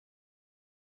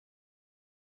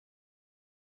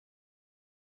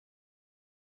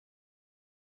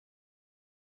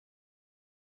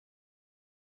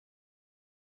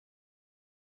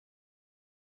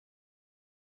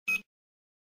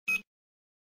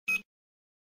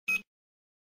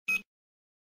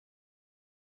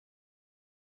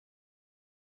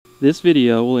This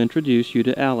video will introduce you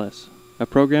to Alice, a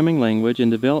programming language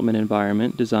and development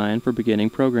environment designed for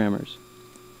beginning programmers.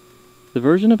 The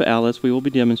version of Alice we will be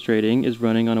demonstrating is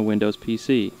running on a Windows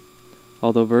PC,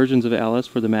 although versions of Alice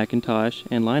for the Macintosh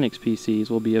and Linux PCs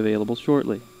will be available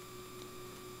shortly.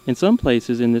 In some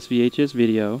places in this VHS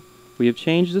video, we have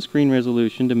changed the screen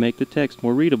resolution to make the text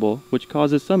more readable, which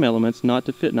causes some elements not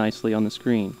to fit nicely on the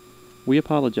screen. We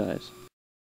apologize.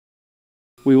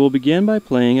 We will begin by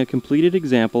playing a completed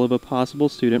example of a possible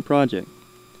student project.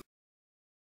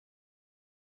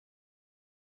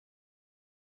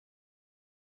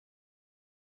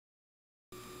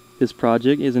 This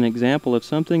project is an example of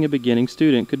something a beginning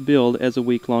student could build as a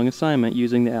week-long assignment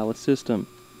using the Alice system.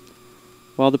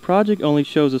 While the project only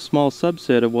shows a small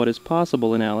subset of what is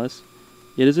possible in Alice,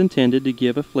 it is intended to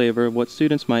give a flavor of what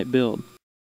students might build.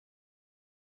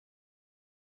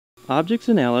 Objects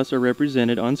in Alice are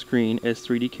represented on screen as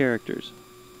 3D characters.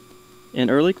 In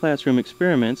early classroom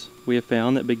experiments, we have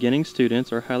found that beginning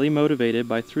students are highly motivated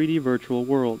by 3D virtual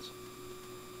worlds.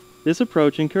 This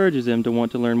approach encourages them to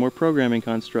want to learn more programming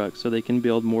constructs so they can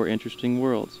build more interesting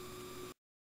worlds.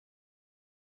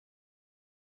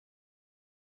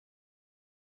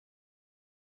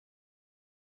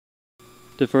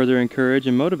 To further encourage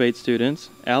and motivate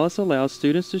students, Alice allows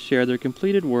students to share their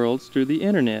completed worlds through the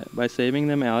internet by saving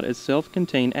them out as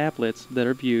self-contained applets that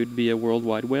are viewed via World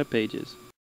Wide Web pages.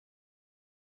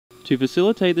 To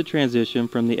facilitate the transition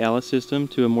from the Alice system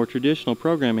to a more traditional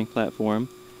programming platform,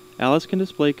 Alice can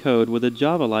display code with a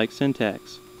Java-like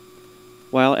syntax.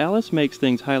 While Alice makes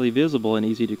things highly visible and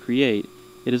easy to create,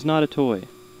 it is not a toy.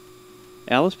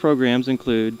 Alice programs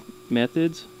include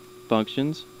methods,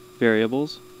 functions,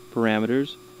 variables,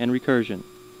 parameters, and recursion.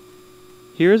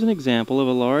 Here is an example of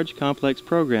a large, complex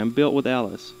program built with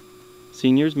Alice.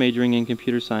 Seniors majoring in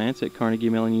computer science at Carnegie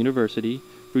Mellon University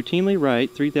routinely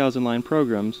write 3,000-line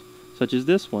programs, such as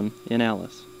this one, in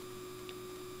Alice.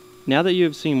 Now that you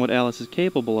have seen what Alice is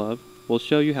capable of, we'll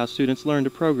show you how students learn to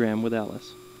program with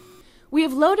Alice. We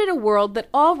have loaded a world that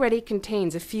already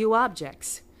contains a few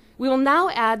objects. We will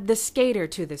now add the skater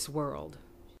to this world.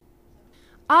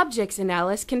 Objects in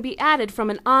Alice can be added from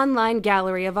an online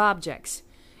gallery of objects.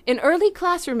 In early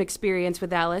classroom experience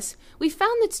with Alice, we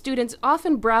found that students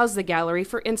often browse the gallery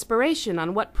for inspiration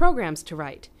on what programs to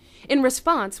write. In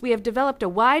response, we have developed a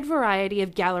wide variety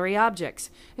of gallery objects,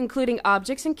 including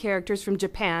objects and characters from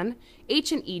Japan,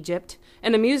 ancient Egypt,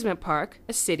 an amusement park,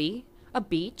 a city, a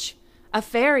beach, a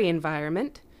fairy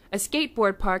environment, a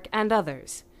skateboard park, and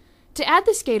others. To add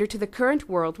the skater to the current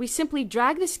world, we simply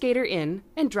drag the skater in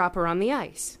and drop her on the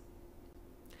ice.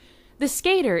 The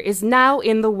skater is now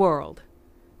in the world.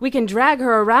 We can drag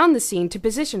her around the scene to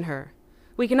position her.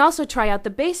 We can also try out the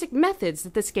basic methods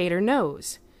that the skater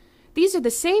knows. These are the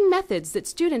same methods that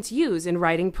students use in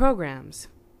writing programs.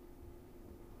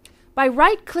 By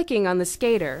right-clicking on the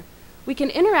skater, we can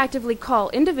interactively call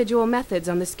individual methods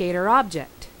on the skater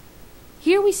object.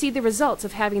 Here we see the results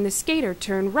of having the skater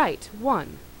turn right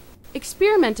 1.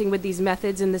 Experimenting with these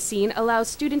methods in the scene allows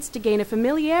students to gain a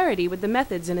familiarity with the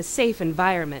methods in a safe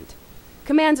environment.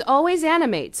 Commands always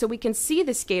animate so we can see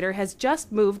the skater has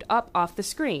just moved up off the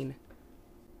screen.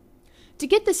 To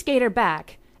get the skater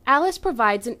back, Alice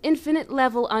provides an infinite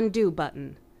level undo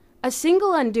button. A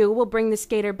single undo will bring the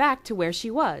skater back to where she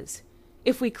was.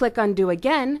 If we click undo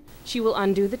again, she will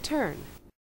undo the turn.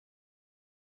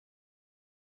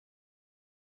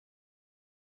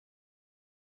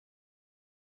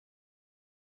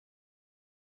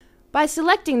 By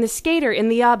selecting the skater in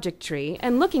the object tree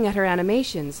and looking at her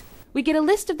animations, we get a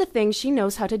list of the things she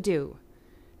knows how to do.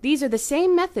 These are the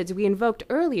same methods we invoked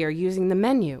earlier using the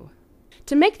menu.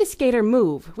 To make the skater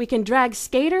move, we can drag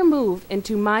Skater Move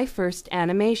into My First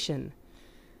Animation.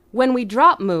 When we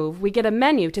drop Move, we get a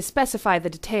menu to specify the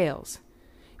details.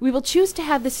 We will choose to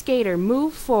have the skater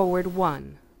move forward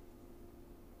 1.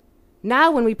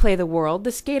 Now when we play the world,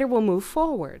 the skater will move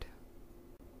forward.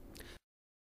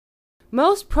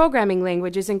 Most programming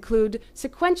languages include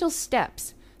sequential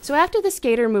steps, so after the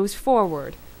skater moves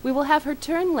forward, we will have her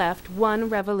turn left 1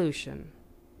 revolution.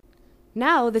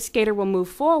 Now the skater will move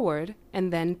forward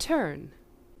and then turn.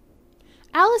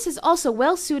 Alice is also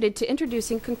well suited to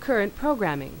introducing concurrent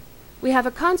programming. We have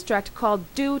a construct called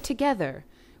doTogether,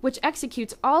 which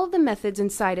executes all of the methods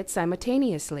inside it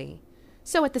simultaneously.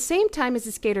 So at the same time as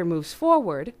the skater moves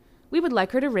forward, we would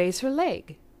like her to raise her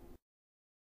leg.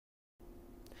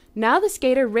 Now the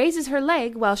skater raises her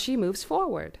leg while she moves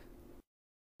forward.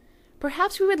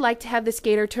 Perhaps we would like to have the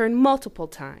skater turn multiple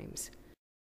times.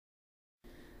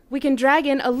 We can drag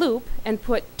in a loop and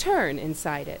put turn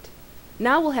inside it.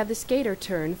 Now we'll have the skater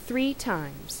turn 3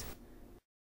 times.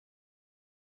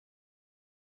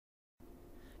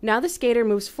 Now the skater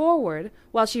moves forward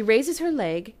while she raises her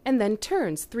leg and then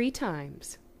turns 3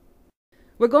 times.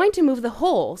 We're going to move the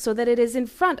hole so that it is in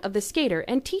front of the skater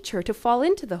and teach her to fall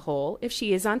into the hole if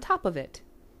she is on top of it.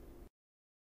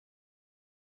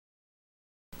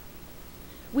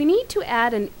 We need to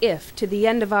add an if to the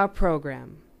end of our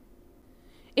program.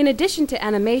 In addition to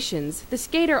animations, the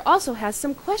skater also has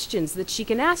some questions that she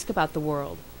can ask about the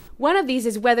world. One of these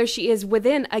is whether she is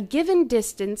within a given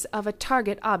distance of a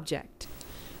target object.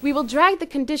 We will drag the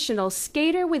conditional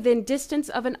skater within distance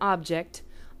of an object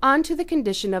onto the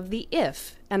condition of the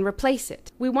if and replace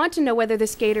it. We want to know whether the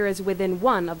skater is within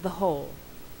 1 of the hole.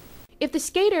 If the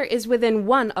skater is within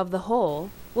 1 of the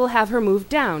hole, we'll have her move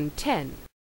down 10.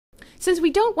 Since we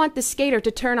don't want the skater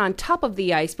to turn on top of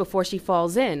the ice before she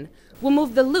falls in, we'll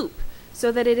move the loop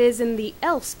so that it is in the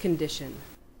else condition.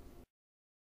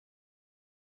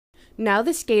 Now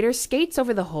the skater skates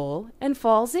over the hole and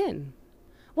falls in.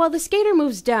 While the skater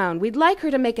moves down, we'd like her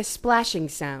to make a splashing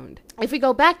sound. If we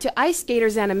go back to Ice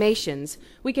Skater's animations,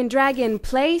 we can drag in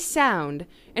Play Sound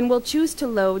and we'll choose to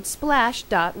load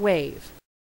splash.wave.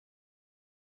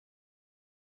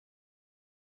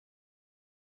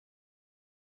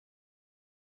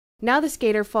 Now the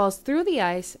skater falls through the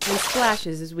ice and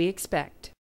splashes as we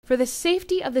expect. For the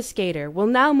safety of the skater, we'll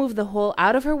now move the hole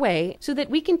out of her way so that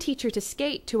we can teach her to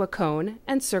skate to a cone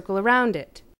and circle around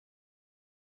it.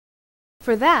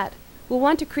 For that, we'll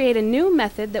want to create a new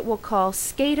method that we'll call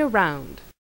Skate Around.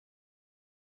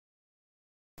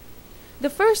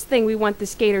 The first thing we want the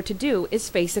skater to do is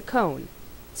face a cone.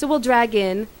 So we'll drag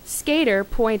in Skater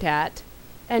Point At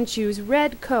and choose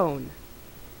Red Cone.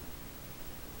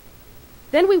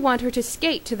 Then we want her to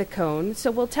skate to the cone,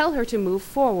 so we'll tell her to move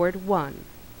forward 1.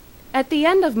 At the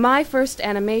end of my first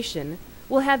animation,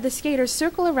 we'll have the skater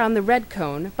circle around the red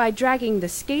cone by dragging the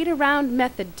Skate Around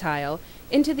method tile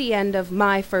into the end of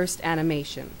my first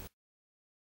animation.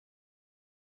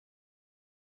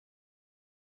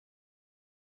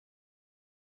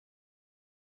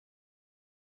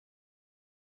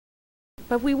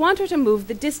 But we want her to move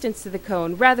the distance to the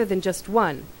cone rather than just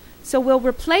 1, so we'll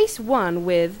replace 1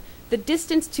 with the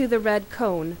distance to the red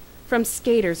cone from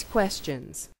Skater's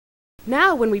questions.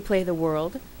 Now when we play the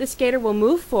world, the skater will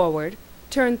move forward,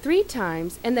 turn 3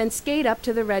 times, and then skate up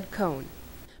to the red cone.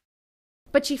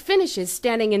 But she finishes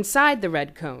standing inside the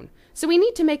red cone, so we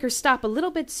need to make her stop a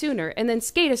little bit sooner and then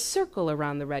skate a circle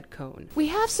around the red cone. We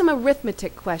have some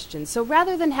arithmetic questions, so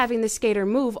rather than having the skater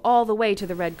move all the way to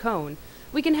the red cone,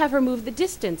 we can have her move the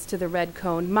distance to the red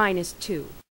cone -2.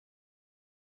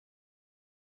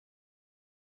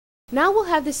 Now we'll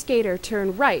have the skater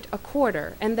turn right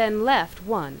 1/4 and then left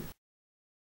 1.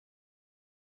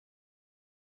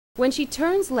 When she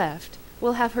turns left,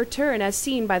 we'll have her turn as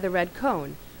seen by the red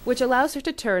cone, which allows her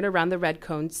to turn around the red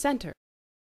cone's center.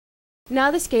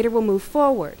 Now the skater will move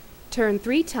forward, turn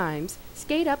 3 times,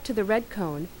 skate up to the red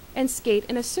cone, and skate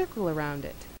in a circle around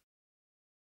it.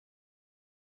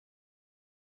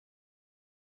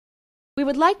 We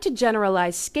would like to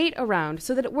generalize Skate Around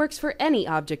so that it works for any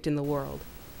object in the world.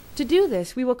 To do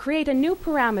this, we will create a new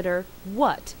parameter,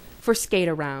 what, for Skate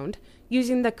Around,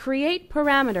 using the Create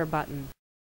Parameter button.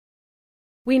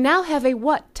 We now have a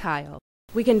what tile.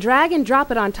 We can drag and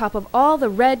drop it on top of all the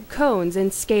red cones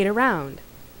and skate around.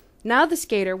 Now the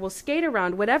skater will skate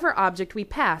around whatever object we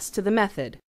pass to the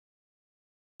method.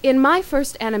 In my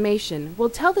first animation, we'll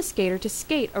tell the skater to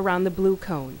skate around the blue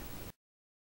cone.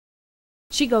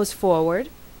 She goes forward,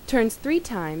 turns 3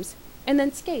 times, and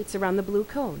then skates around the blue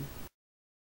cone.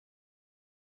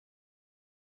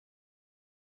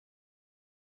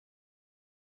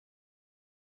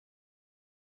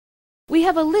 We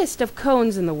have a list of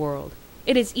cones in the world.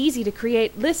 It is easy to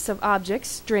create lists of objects,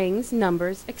 strings,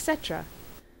 numbers, etc.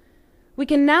 We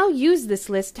can now use this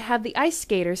list to have the ice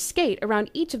skater skate around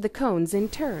each of the cones in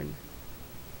turn.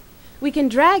 We can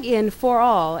drag in For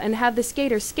All and have the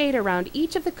skater skate around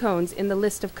each of the cones in the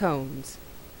list of cones.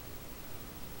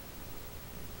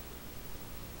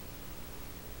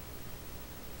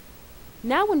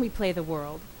 Now when we play the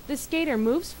world, the skater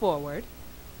moves forward,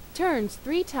 turns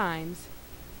 3 times,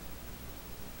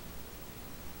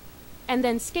 and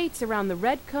then skates around the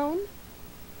red cone,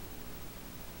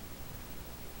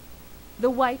 the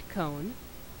white cone,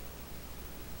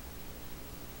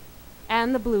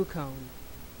 and the blue cone.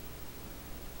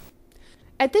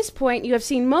 At this point, you have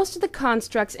seen most of the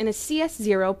constructs in a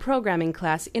CS0 programming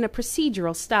class in a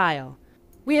procedural style.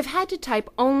 We have had to type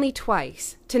only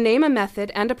twice to name a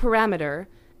method and a parameter,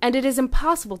 and it is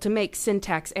impossible to make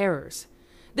syntax errors.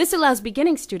 This allows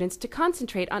beginning students to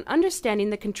concentrate on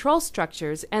understanding the control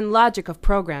structures and logic of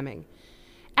programming.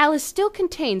 Alice still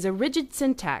contains a rigid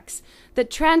syntax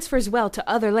that transfers well to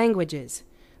other languages.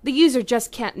 The user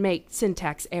just can't make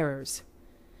syntax errors.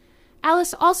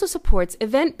 Alice also supports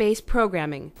event-based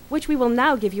programming, which we will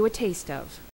now give you a taste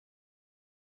of.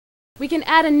 We can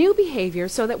add a new behavior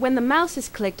so that when the mouse is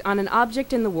clicked on an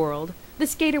object in the world, the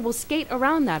skater will skate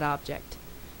around that object.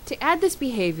 To add this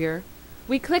behavior,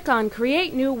 we click on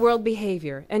Create New World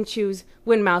Behavior and choose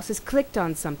When Mouse is Clicked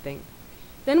on Something.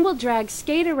 Then we'll drag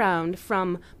Skate Around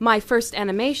from My First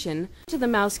Animation to the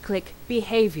mouse click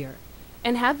Behavior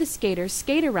and have the skater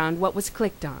skate around what was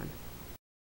clicked on.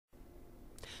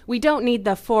 We don't need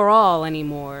the for all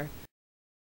anymore.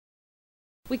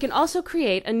 We can also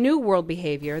create a new world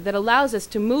behavior that allows us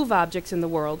to move objects in the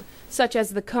world, such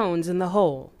as the cones in the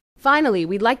hole. Finally,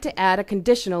 we'd like to add a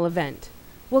conditional event.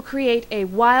 We'll create a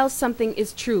while something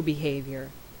is true behavior.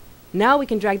 Now we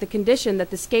can drag the condition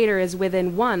that the skater is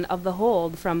within one of the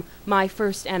hold from My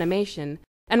First Animation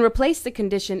and replace the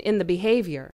condition in the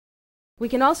behavior. We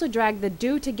can also drag the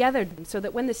do together so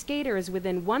that when the skater is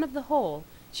within one of the hole,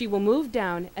 she will move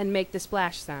down and make the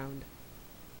splash sound.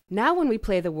 Now when we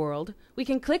play the world, we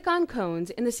can click on cones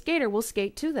and the skater will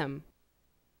skate to them.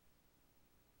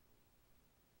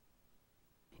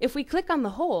 If we click on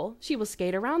the hole, she will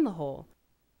skate around the hole.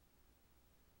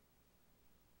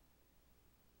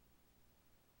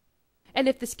 And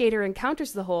if the skater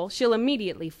encounters the hole, she'll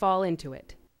immediately fall into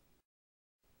it.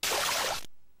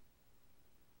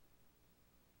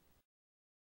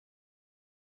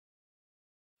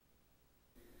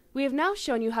 We have now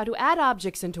shown you how to add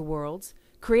objects into worlds,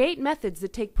 create methods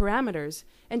that take parameters,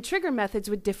 and trigger methods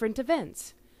with different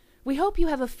events. We hope you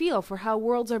have a feel for how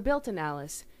worlds are built in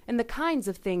Alice and the kinds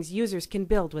of things users can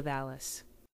build with Alice.